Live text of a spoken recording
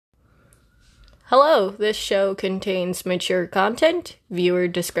Hello, this show contains mature content. Viewer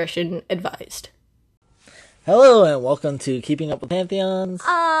discretion advised. Hello, and welcome to Keeping Up with Pantheons.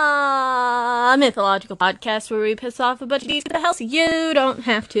 A mythological podcast where we piss off a bunch of these to the hell so you don't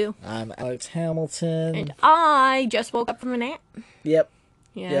have to. I'm Alex Hamilton. And I just woke up from a nap. Yep.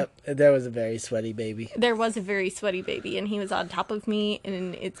 Yeah. Yep. There was a very sweaty baby. There was a very sweaty baby, and he was on top of me,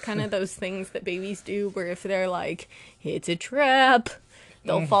 and it's kind of those things that babies do where if they're like, it's a trap,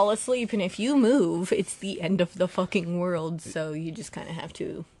 they'll fall asleep, and if you move, it's the end of the fucking world, so you just kind of have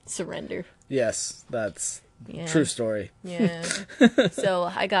to surrender. Yes, that's true story. Yeah.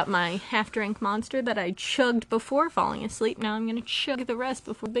 So I got my half-drank monster that I chugged before falling asleep. Now I'm going to chug the rest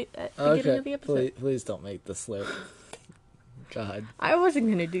before the beginning of the episode. Please don't make the slip. God. I wasn't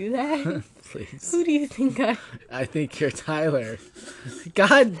going to do that. Please. Who do you think I think you're Tyler.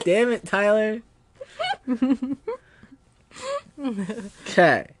 God damn it, Tyler.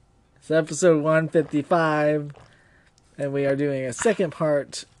 Okay. It's episode 155. And we are doing a second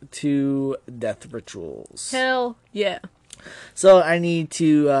part to Death Rituals. Hell yeah. So I need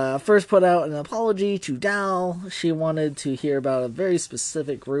to first put out an apology to Dal. She wanted to hear about a very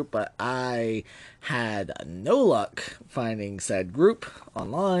specific group, but I had no luck finding said group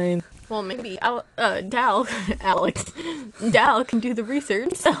online. Well, maybe Alex Dal can do the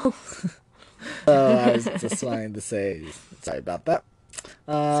research, so. I was just wanting to say sorry about that.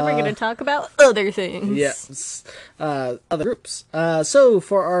 So we're going to talk about other things. Yes. Other groups. So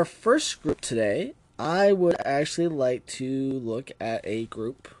for our first group today, I would actually like to look at a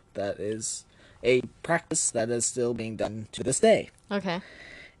group that is a practice that is still being done to this day. Okay.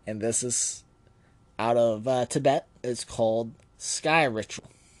 And this is out of Tibet. It's called Sky Ritual.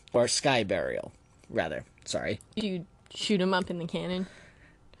 Or Sky Burial, rather. Sorry. You shoot him up in the cannon.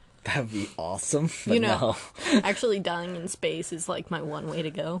 That would be awesome. But you know, no. Actually dying in space is like my one way to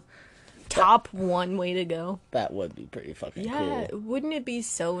go. Top one way to go. That would be pretty fucking cool. Yeah, wouldn't it be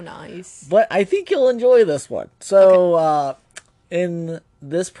so nice? But I think you'll enjoy this one. So, in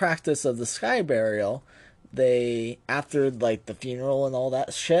this practice of the Sky Burial, they, after, like, the funeral and all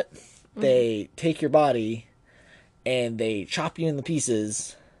that shit, they take your body and they chop you into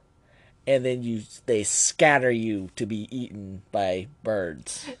pieces, and then they scatter you to be eaten by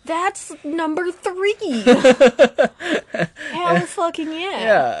birds. That's number 3. Hell fucking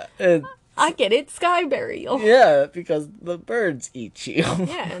yeah. Yeah. I get it, Sky Burial. Yeah, because the birds eat you.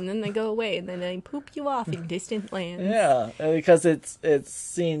 Yeah, and then they go away, and then they poop you off in distant lands. Yeah, because it's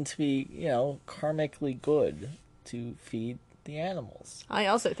seen to be, karmically good to feed the animals. I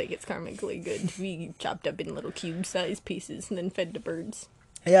also think it's karmically good to be chopped up in little cube-sized pieces and then fed to birds.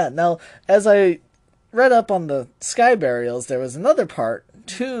 Yeah, now, as I read up on the Sky Burials, there was another part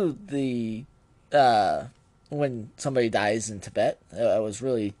to the, when somebody dies in Tibet. I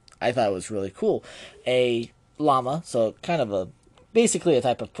thought it was really cool. A lama, so kind of basically a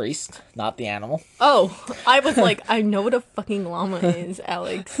type of priest, not the animal. Oh, I was like, I know what a fucking llama is,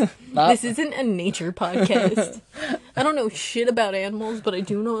 Alex. This isn't a nature podcast. I don't know shit about animals, but I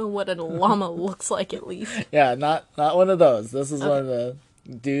do know what a llama looks like at least. Yeah, not one of those. This is one of the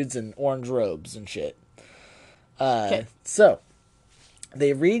dudes in orange robes and shit. Okay. So,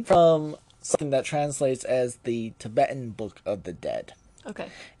 they read from something that translates as the Tibetan Book of the Dead. Okay.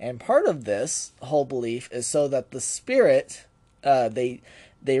 And part of this whole belief is so that the spirit, they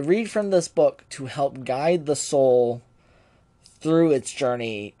read from this book to help guide the soul through its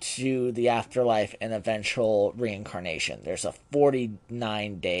journey to the afterlife and eventual reincarnation. There's a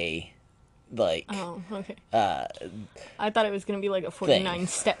 49-day, Oh, okay. I thought it was going to be like a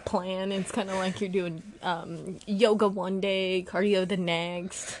 49-step plan. It's kind of like you're doing yoga one day, cardio the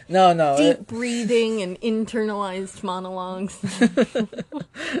next. No. Deep breathing and internalized monologues.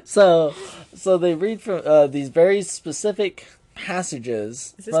 So they read from these very specific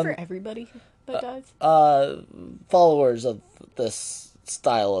passages. Is this for everybody that dies? Followers of this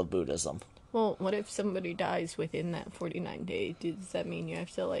style of Buddhism. Well, what if somebody dies within that 49 days? Does that mean you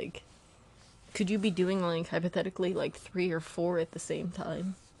have to, could you be doing, hypothetically, 3 or 4 at the same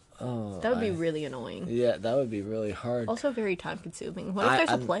time? Oh, that would be really annoying. Yeah, that would be really hard. Also very time-consuming. What if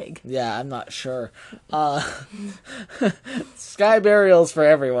there's a plague? Yeah, I'm not sure. Sky burials for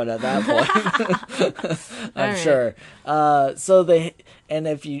everyone at that point. I'm sure.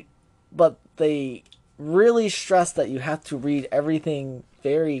 But they really stress that you have to read everything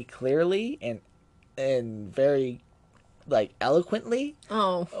very clearly and very eloquently.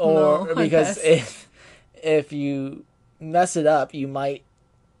 Oh, or no, because if you mess it up, you might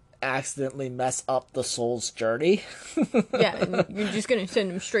accidentally mess up the soul's journey. Yeah, and you're just gonna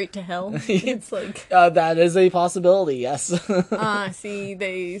send them straight to hell. It's like, That is a possibility, yes. see,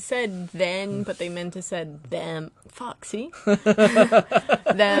 they said then, but they meant to said them. Fuck, see?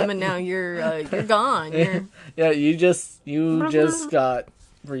 Them, and now you're gone. You're Yeah, you just got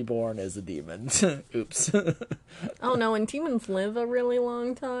reborn as a demon. Oops. oh no, and demons live a really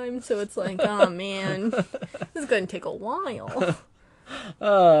long time, so it's like, oh man, this is gonna take a while.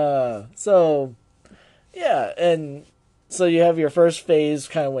 So yeah, and so you have your first phase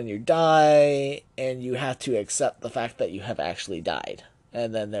kind of when you die, and you have to accept the fact that you have actually died.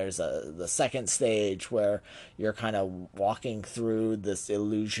 And then there's the second stage where you're kind of walking through this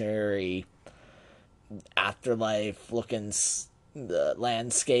illusionary afterlife looking the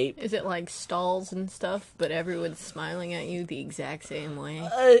landscape. Is it like stalls and stuff, but everyone's smiling at you the exact same way?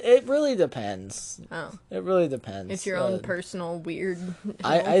 It really depends. Oh, It really depends. it's your own personal weird.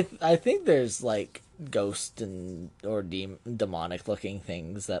 I think there's like ghost or demonic looking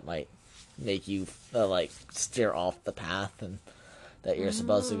things that might make you like steer off the path and that you're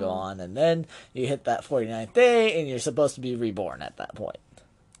supposed to go on, and then you hit that 49th day and you're supposed to be reborn at that point.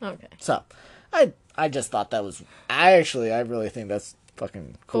 Okay. So I just thought that was I really think that's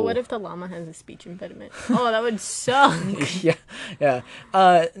fucking cool. But what if the llama has a speech impediment? Oh, that would suck. yeah.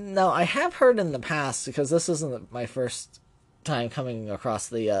 No, I have heard in the past, because this isn't my first time coming across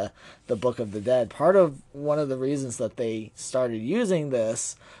the Book of the Dead. One of the reasons that they started using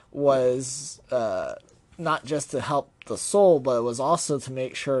this was not just to help the soul, but it was also to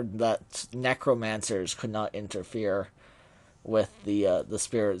make sure that necromancers could not interfere with the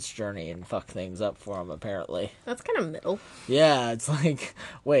spirit's journey and fuck things up for them, apparently. That's kind of middle. Yeah, it's like,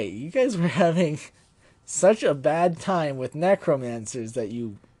 wait, you guys were having such a bad time with necromancers that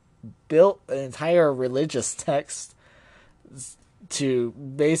you built an entire religious text to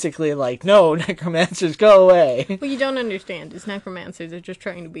basically like, no, necromancers, go away. What you don't understand is necromancers are just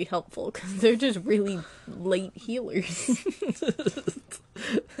trying to be helpful because they're just really late healers.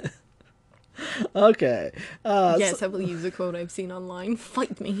 Okay. Yes, I will use a quote I've seen online.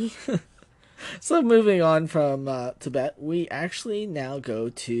 Fight me. So moving on from Tibet, we actually now go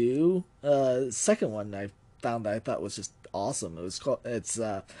to second one I found that I thought was just awesome.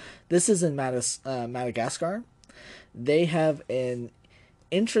 This is in Madagascar. They have an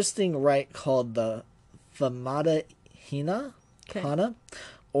interesting rite called the Famada Hana,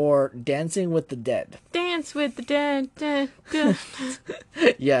 or Dancing with the Dead. Dance with the dead.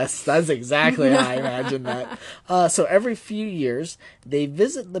 Yes, that's exactly how I imagine that. So every few years, they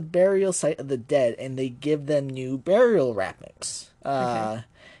visit the burial site of the dead and they give them new burial wrappings. In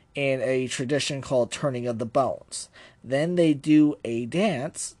a tradition called Turning of the Bones. Then they do a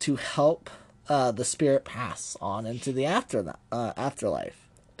dance to help the spirit pass on into the afterlife.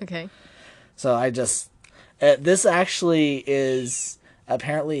 Okay. So this actually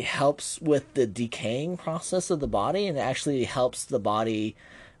apparently helps with the decaying process of the body, and it actually helps the body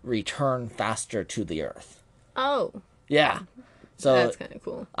return faster to the earth. Oh. Yeah. So that's kind of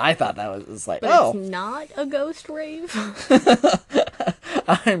cool. I thought that was like, but it's not a ghost rave?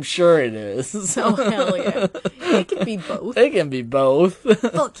 I'm sure it is. Oh, hell yeah. It can be both. It can be both.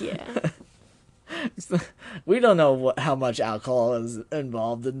 Fuck yeah. We don't know how much alcohol is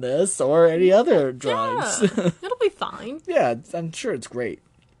involved in this or any other drugs. Yeah, it'll be fine. Yeah, I'm sure it's great.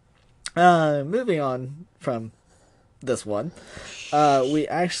 Moving on from this one, we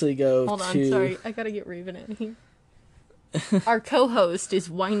actually go Hold on, sorry. I gotta get Raven in here. Our co-host is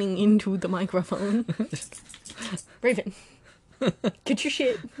whining into the microphone. Raven, get your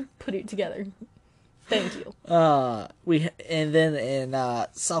shit, put it together. Thank you. And then in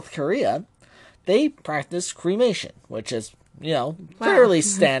South Korea, they practice cremation, which is, fairly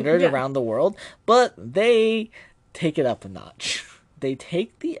standard around the world, but they take it up a notch. They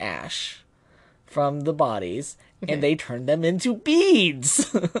take the ash from the bodies and they turn them into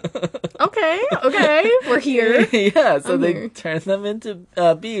beads. Okay, we're here. Yeah, so they turn them into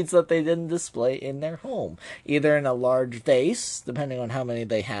beads that they then display in their home, either in a large vase, depending on how many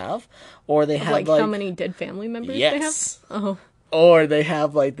they have, or they have how many dead family members they have. Oh. Or they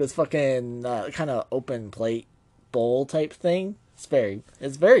have like this fucking kind of open plate bowl type thing.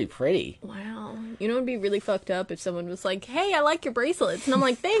 It's very pretty. Wow. You know, it'd be really fucked up if someone was like, "Hey, I like your bracelets," and I'm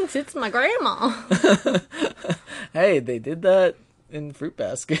like, "Thanks, it's my grandma." Hey, they did that in Fruit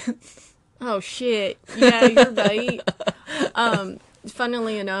Basket. Oh shit! Yeah, you're right.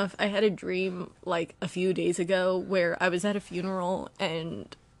 Funnily enough, I had a dream like a few days ago where I was at a funeral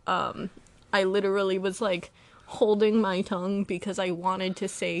and I literally was like holding my tongue because I wanted to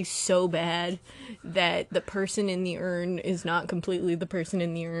say so bad that the person in the urn is not completely the person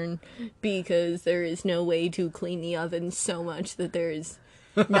in the urn, because there is no way to clean the oven so much that there is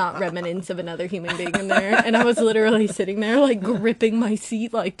not remnants of another human being in there. And I was literally sitting there, like, gripping my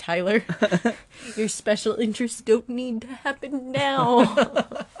seat like, Tyler, your special interests don't need to happen now.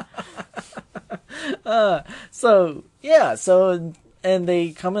 And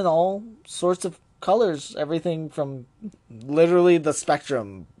they come in all sorts of colors, everything from literally the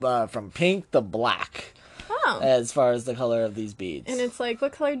spectrum, from pink to black. Oh. As far as the color of these beads. And it's like,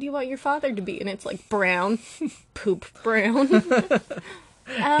 what color do you want your father to be? And it's like, brown. Poop brown.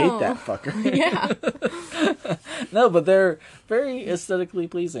 Hate that fucker. Yeah. No, but they're very aesthetically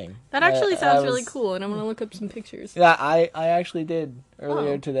pleasing. That actually sounds really cool, and I'm going to look up some pictures. Yeah, I actually did.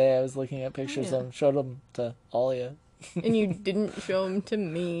 Earlier today, I was looking at pictures and showed them to all of you. And you didn't show them to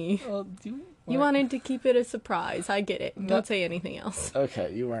me. You wanted to keep it a surprise. I get it. Don't say anything else.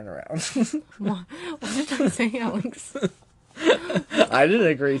 Okay, you weren't around. What did I say, Alex? I didn't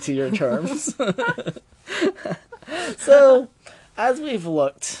agree to your terms. So, as we've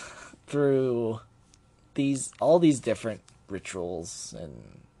looked through all these different rituals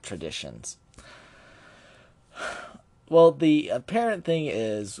and traditions, well, the apparent thing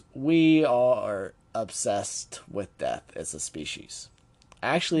is we are obsessed with death as a species.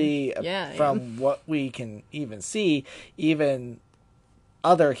 Actually, from what we can even see, even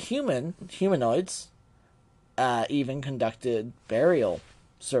other humanoids even conducted burial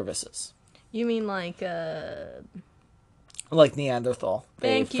services. You mean like Neanderthal. They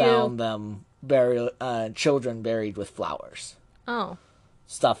Thank you. found them children buried with flowers. Oh.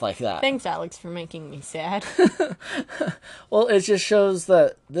 Stuff like that. Thanks, Alex, for making me sad. Well, it just shows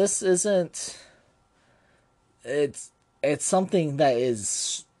that this isn't... It's something that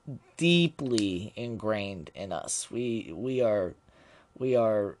is deeply ingrained in us. We are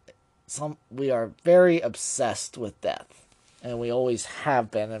very obsessed with death, and we always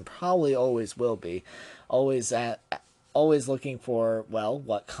have been, and probably always will be. Always looking for, well,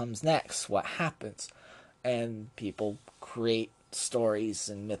 what comes next? What happens? And people create stories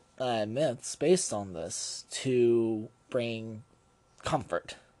and myths based on this to bring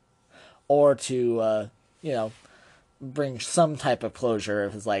comfort, or to bring some type of closure.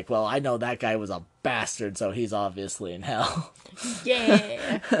 If it's like, well, I know that guy was a bastard, so he's obviously in hell.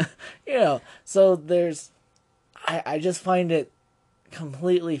 Yeah. So there's... I just find it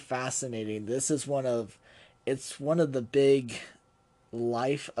completely fascinating. This is one of the big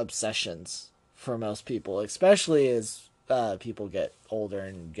life obsessions for most people, especially as people get older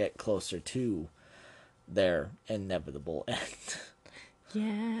and get closer to their inevitable end.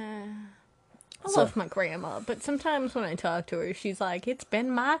 Yeah. I love my grandma, but sometimes when I talk to her, she's like, it's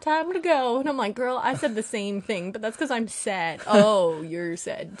been my time to go. And I'm like, girl, I said the same thing, but that's because I'm sad. Oh, you're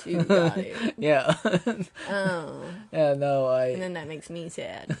sad too. Got it. Yeah. Oh. Yeah, no, And then that makes me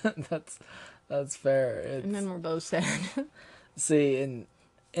sad. That's fair. And then we're both sad. See, in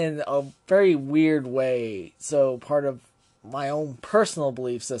a very weird way, so part of my own personal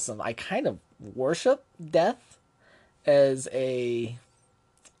belief system, I kind of worship death as a...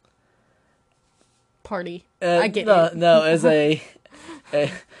 Party. I get it. No, as a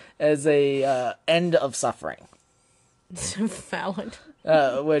end of suffering. Valid.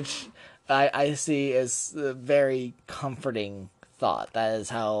 Which I see as a very comforting thought. That is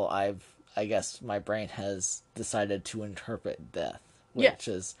how I guess my brain has decided to interpret death. Which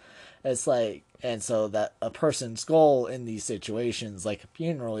is, it's like, and so that a person's goal in these situations, like a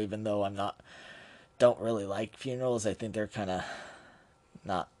funeral, even though don't really like funerals, I think they're kind of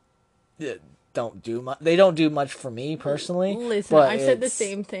not... They don't do much for me personally. Listen, I've said the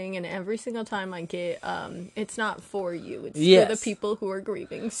same thing, and every single time I get, it's not for you. It's for the people who are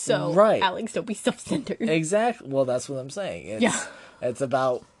grieving. So, Alex, don't be self-centered. Exactly. Well, that's what I'm saying. It's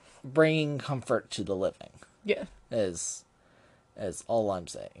about bringing comfort to the living. Yeah. Is all I'm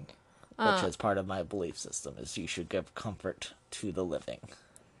saying. Which is part of my belief system, is you should give comfort to the living.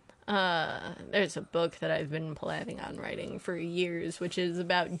 There's a book that I've been planning on writing for years, which is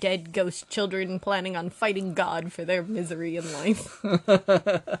about dead ghost children planning on fighting God for their misery in life.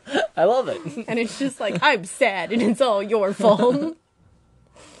 I love it. And it's just like, I'm sad and it's all your fault.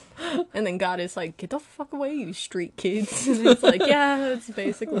 And then God is like, get the fuck away, you street kids. And it's like, yeah, that's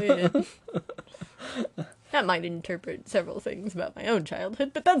basically it. That might interpret several things about my own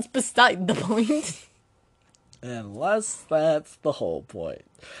childhood, but that's beside the point. Unless that's the whole point.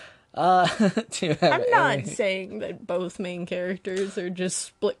 I'm not saying that both main characters are just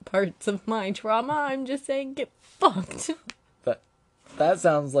split parts of my trauma. I'm just saying get fucked. That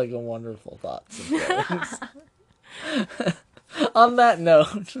sounds like a wonderful thought. On that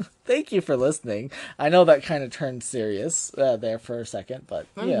note, thank you for listening. I know that kind of turned serious there for a second, but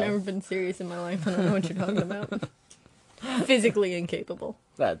I've never been serious in my life. I don't know what you're talking about. Physically incapable.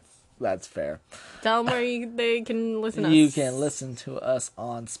 That's fair. Tell them where they can listen to us. You can listen to us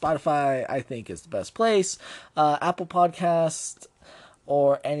on Spotify, I think is the best place. Apple Podcast,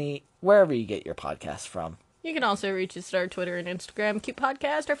 or wherever you get your podcasts from. You can also reach us at our Twitter and Instagram, Keep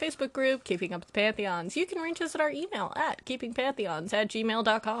Podcast, our Facebook group, Keeping Up with Pantheons. You can reach us at our email at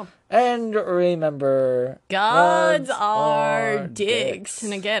keepingpantheons@gmail.com. And remember, Gods are dicks.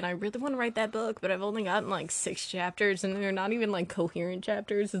 And again, I really want to write that book, but I've only gotten like 6 chapters, and they're not even like coherent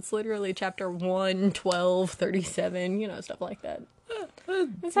chapters. It's literally chapter 1, 12, 37, stuff like that.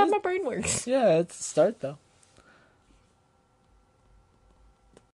 That's how my brain works. Yeah, it's a start though.